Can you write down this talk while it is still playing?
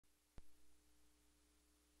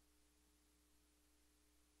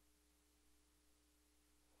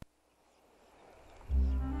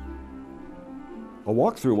A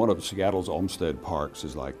walk through one of Seattle's Olmsted Parks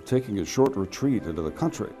is like taking a short retreat into the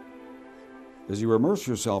country. As you immerse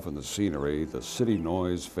yourself in the scenery, the city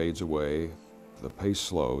noise fades away, the pace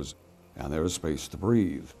slows, and there is space to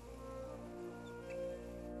breathe.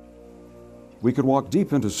 We could walk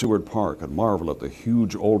deep into Seward Park and marvel at the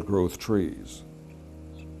huge old-growth trees.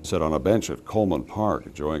 Sit on a bench at Colman Park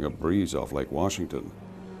enjoying a breeze off Lake Washington,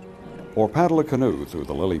 or paddle a canoe through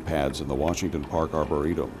the lily pads in the Washington Park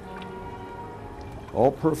Arboretum.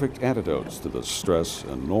 All perfect antidotes to the stress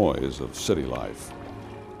and noise of city life.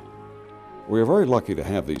 We are very lucky to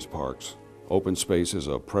have these parks. Open space is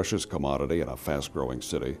a precious commodity in a fast-growing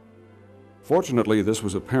city. Fortunately, this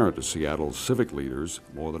was apparent to Seattle's civic leaders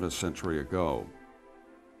more than a century ago.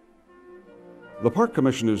 The park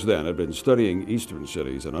commissioners then had been studying eastern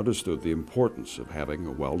cities and understood the importance of having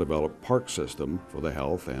a well-developed park system for the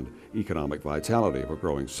health and economic vitality of a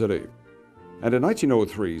growing city. And in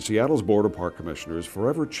 1903, Seattle's Board of Park Commissioners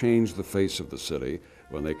forever changed the face of the city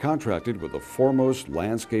when they contracted with the foremost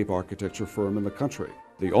landscape architecture firm in the country,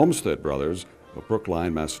 the Olmsted Brothers of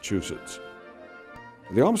Brookline, Massachusetts.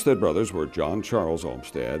 The Olmsted Brothers were John Charles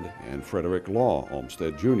Olmsted and Frederick Law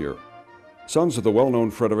Olmsted, Jr., sons of the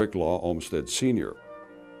well-known Frederick Law Olmsted, Sr.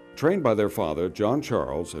 Trained by their father, John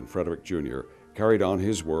Charles and Frederick, Jr., carried on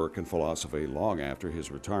his work and philosophy long after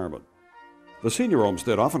his retirement. The senior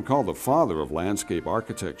Olmsted, often called the father of landscape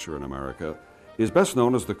architecture in America, is best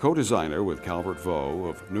known as the co-designer with Calvert Vaux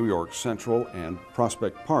of New York's Central and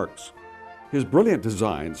Prospect Parks. His brilliant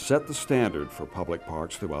design set the standard for public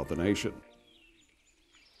parks throughout the nation.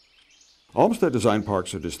 Olmsted design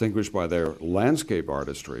parks are distinguished by their landscape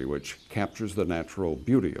artistry, which captures the natural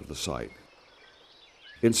beauty of the site.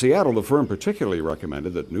 In Seattle, the firm particularly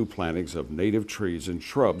recommended that new plantings of native trees and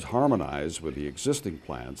shrubs harmonize with the existing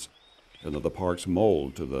plants and that the parks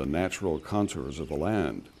mold to the natural contours of the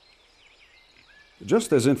land.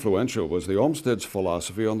 Just as influential was the Olmsted's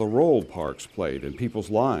philosophy on the role parks played in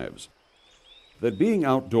people's lives, that being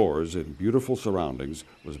outdoors in beautiful surroundings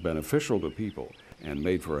was beneficial to people and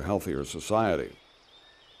made for a healthier society.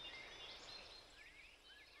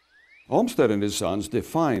 Olmsted and his sons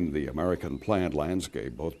defined the American planned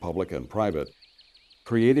landscape, both public and private,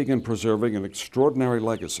 creating and preserving an extraordinary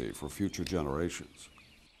legacy for future generations.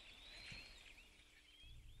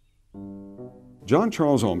 John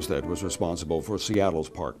Charles Olmsted was responsible for Seattle's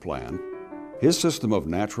park plan. His system of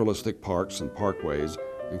naturalistic parks and parkways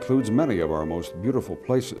includes many of our most beautiful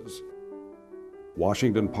places: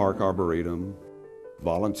 Washington Park Arboretum,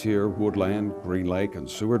 Volunteer, Woodland, Green Lake, and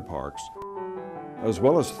Seward Parks, as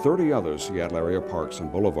well as 30 other Seattle area parks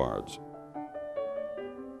and boulevards.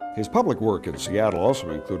 His public work in Seattle also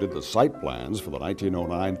included the site plans for the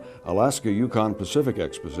 1909 Alaska-Yukon Pacific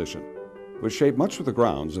Exposition, which shaped much of the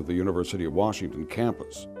grounds of the University of Washington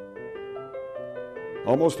campus.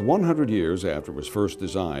 Almost 100 years after it was first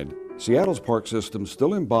designed, Seattle's park system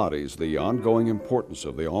still embodies the ongoing importance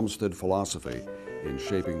of the Olmsted philosophy in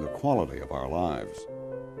shaping the quality of our lives.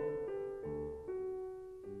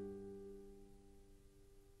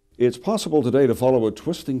 It's possible today to follow a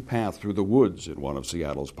twisting path through the woods in one of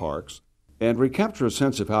Seattle's parks and recapture a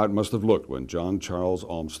sense of how it must have looked when John Charles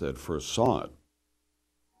Olmsted first saw it.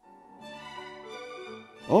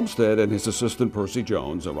 Olmsted and his assistant Percy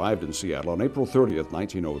Jones arrived in Seattle on April 30th,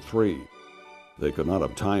 1903. They could not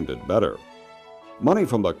have timed it better. Money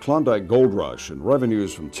from the Klondike Gold Rush and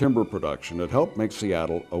revenues from timber production had helped make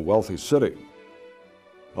Seattle a wealthy city.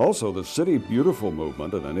 Also, the City Beautiful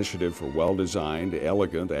movement, an initiative for well-designed,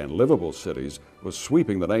 elegant, and livable cities, was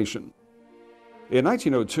sweeping the nation. In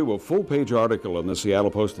 1902, a full-page article in the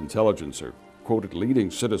Seattle Post-Intelligencer quoted leading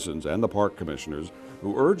citizens and the park commissioners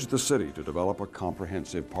who urged the city to develop a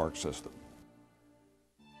comprehensive park system.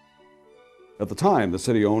 At the time, the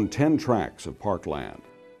city owned 10 tracts of parkland.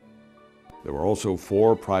 There were also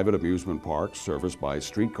 4 private amusement parks serviced by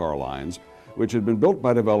streetcar lines, which had been built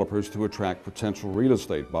by developers to attract potential real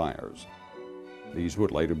estate buyers. These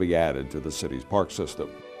would later be added to the city's park system.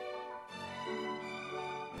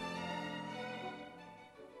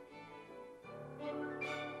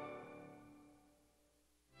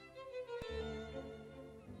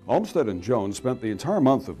 Olmsted and Jones spent the entire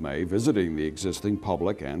month of May visiting the existing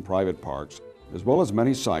public and private parks, as well as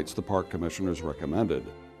many sites the park commissioners recommended.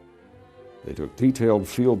 They took detailed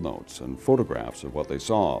field notes and photographs of what they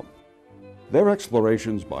saw. Their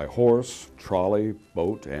explorations by horse, trolley,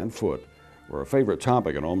 boat, and foot were a favorite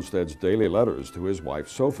topic in Olmsted's daily letters to his wife,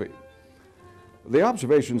 Sophie. The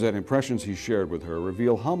observations and impressions he shared with her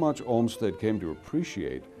reveal how much Olmsted came to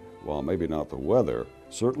appreciate, while maybe not the weather,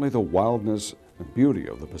 certainly the wildness and beauty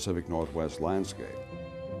of the Pacific Northwest landscape.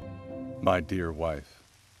 My dear wife,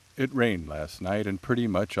 It rained last night and pretty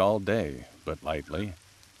much all day, but lightly.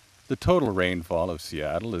 The total rainfall of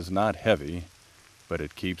Seattle is not heavy, but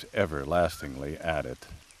it keeps everlastingly at it.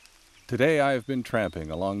 Today I have been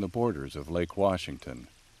tramping along the borders of Lake Washington.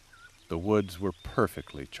 The woods were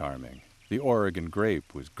perfectly charming. The Oregon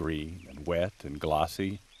grape was green and wet and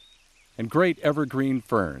glossy, and great evergreen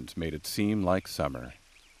ferns made it seem like summer.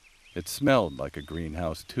 It smelled like a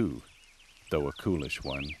greenhouse, too, though a coolish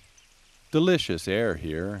one. Delicious air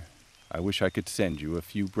here. I wish I could send you a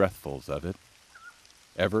few breathfuls of it.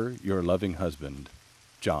 Ever your loving husband,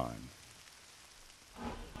 John.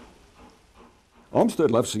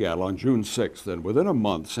 Olmsted left Seattle on June 6th and within a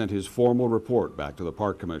month sent his formal report back to the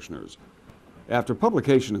park commissioners. After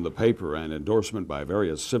publication in the paper and endorsement by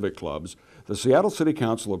various civic clubs, the Seattle City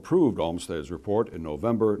Council approved Olmsted's report in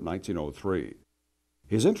November 1903.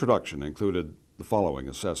 His introduction included the following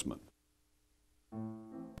assessment.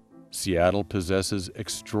 Seattle possesses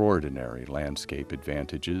extraordinary landscape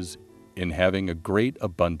advantages in having a great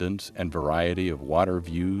abundance and variety of water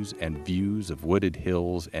views and views of wooded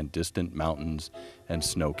hills and distant mountains and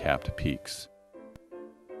snow-capped peaks.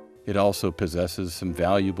 It also possesses some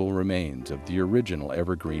valuable remains of the original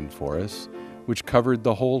evergreen forests, which covered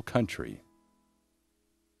the whole country.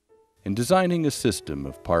 In designing a system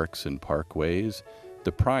of parks and parkways,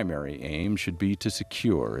 the primary aim should be to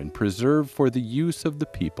secure and preserve for the use of the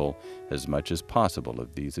people as much as possible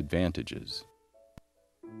of these advantages.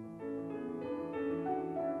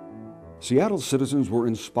 Seattle's citizens were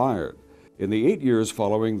inspired. In the 8 years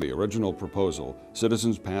following the original proposal,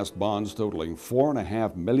 citizens passed bonds totaling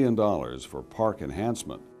 $4.5 million for park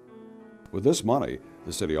enhancement. With this money,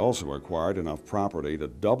 the city also acquired enough property to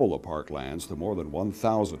double the park lands to more than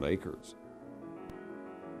 1,000 acres.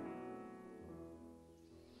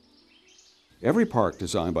 Every park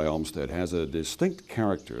designed by Olmsted has a distinct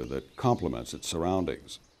character that complements its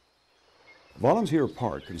surroundings. Volunteer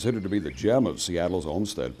Park, considered to be the gem of Seattle's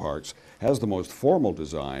Olmsted parks, has the most formal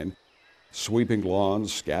design. Sweeping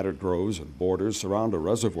lawns, scattered groves, and borders surround a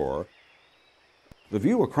reservoir. The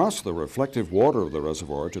view across the reflective water of the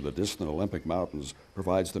reservoir to the distant Olympic Mountains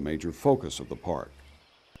provides the major focus of the park.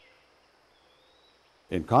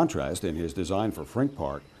 In contrast, in his design for Frink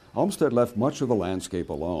Park, Olmsted left much of the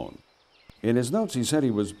landscape alone. In his notes, he said he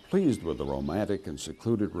was pleased with the romantic and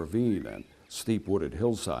secluded ravine and steep wooded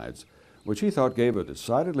hillsides, which he thought gave a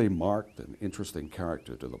decidedly marked and interesting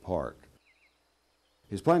character to the park.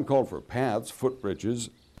 His plan called for paths, footbridges,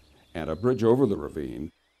 and a bridge over the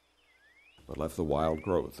ravine, but left the wild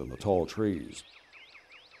growth and the tall trees.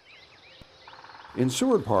 In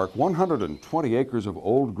Seward Park, 120 acres of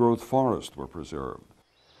old-growth forest were preserved.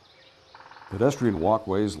 Pedestrian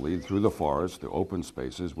walkways lead through the forest to open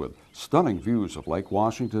spaces with stunning views of Lake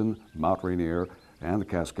Washington, Mount Rainier, and the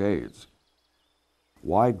Cascades.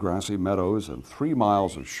 Wide grassy meadows and 3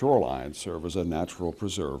 miles of shoreline serve as a natural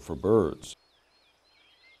preserve for birds.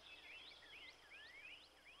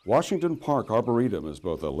 Washington Park Arboretum is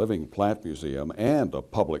both a living plant museum and a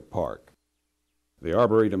public park. The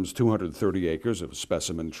Arboretum's 230 acres of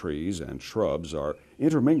specimen trees and shrubs are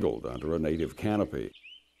intermingled under a native canopy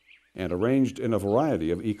and arranged in a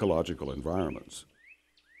variety of ecological environments.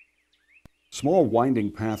 Small winding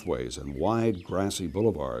pathways and wide grassy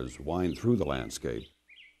boulevards wind through the landscape,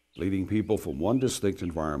 leading people from one distinct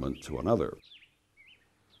environment to another.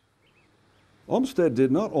 Olmsted did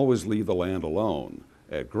not always leave the land alone.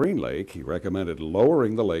 At Green Lake, he recommended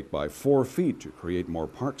lowering the lake by 4 feet to create more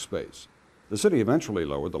park space. The city eventually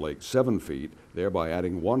lowered the lake 7 feet, thereby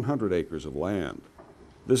adding 100 acres of land.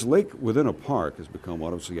 This lake within a park has become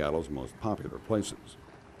one of Seattle's most popular places.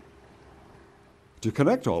 To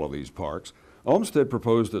connect all of these parks, Olmsted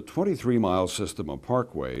proposed a 23-mile system of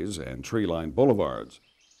parkways and tree-lined boulevards.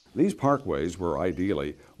 These parkways were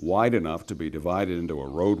ideally wide enough to be divided into a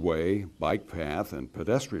roadway, bike path, and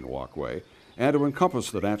pedestrian walkway, and to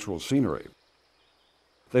encompass the natural scenery.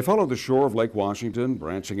 They followed the shore of Lake Washington,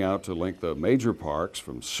 branching out to link the major parks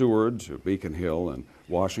from Seward to Beacon Hill and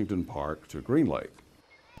Washington Park to Green Lake.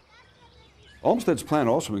 Olmsted's plan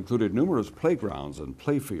also included numerous playgrounds and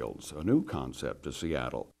playfields, a new concept to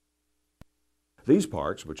Seattle. These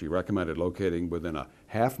parks, which he recommended locating within a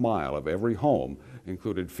half mile of every home,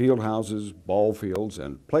 included field houses, ball fields,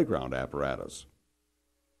 and playground apparatus.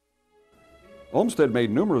 Olmsted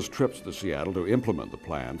made numerous trips to Seattle to implement the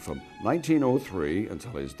plan. From 1903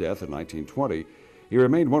 until his death in 1920, he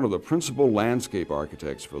remained one of the principal landscape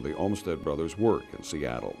architects for the Olmsted Brothers' work in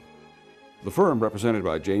Seattle. The firm, represented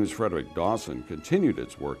by James Frederick Dawson, continued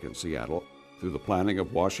its work in Seattle through the planning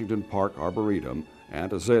of Washington Park Arboretum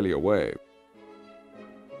and Azalea Way.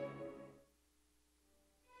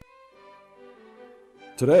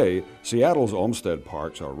 Today, Seattle's Olmsted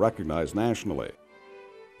Parks are recognized nationally.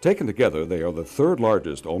 Taken together, they are the third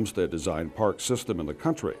largest Olmsted-designed park system in the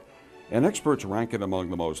country, and experts rank it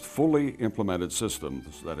among the most fully implemented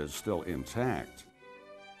systems that is still intact.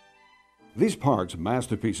 These parks,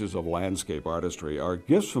 masterpieces of landscape artistry, are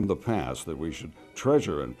gifts from the past that we should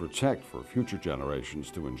treasure and protect for future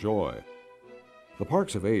generations to enjoy. The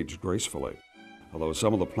parks have aged gracefully. Although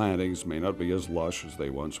some of the plantings may not be as lush as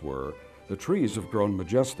they once were, the trees have grown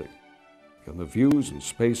majestic, and the views and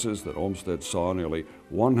spaces that Olmsted saw nearly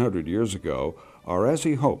 100 years ago are, as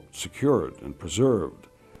he hoped, secured and preserved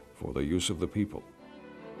for the use of the people.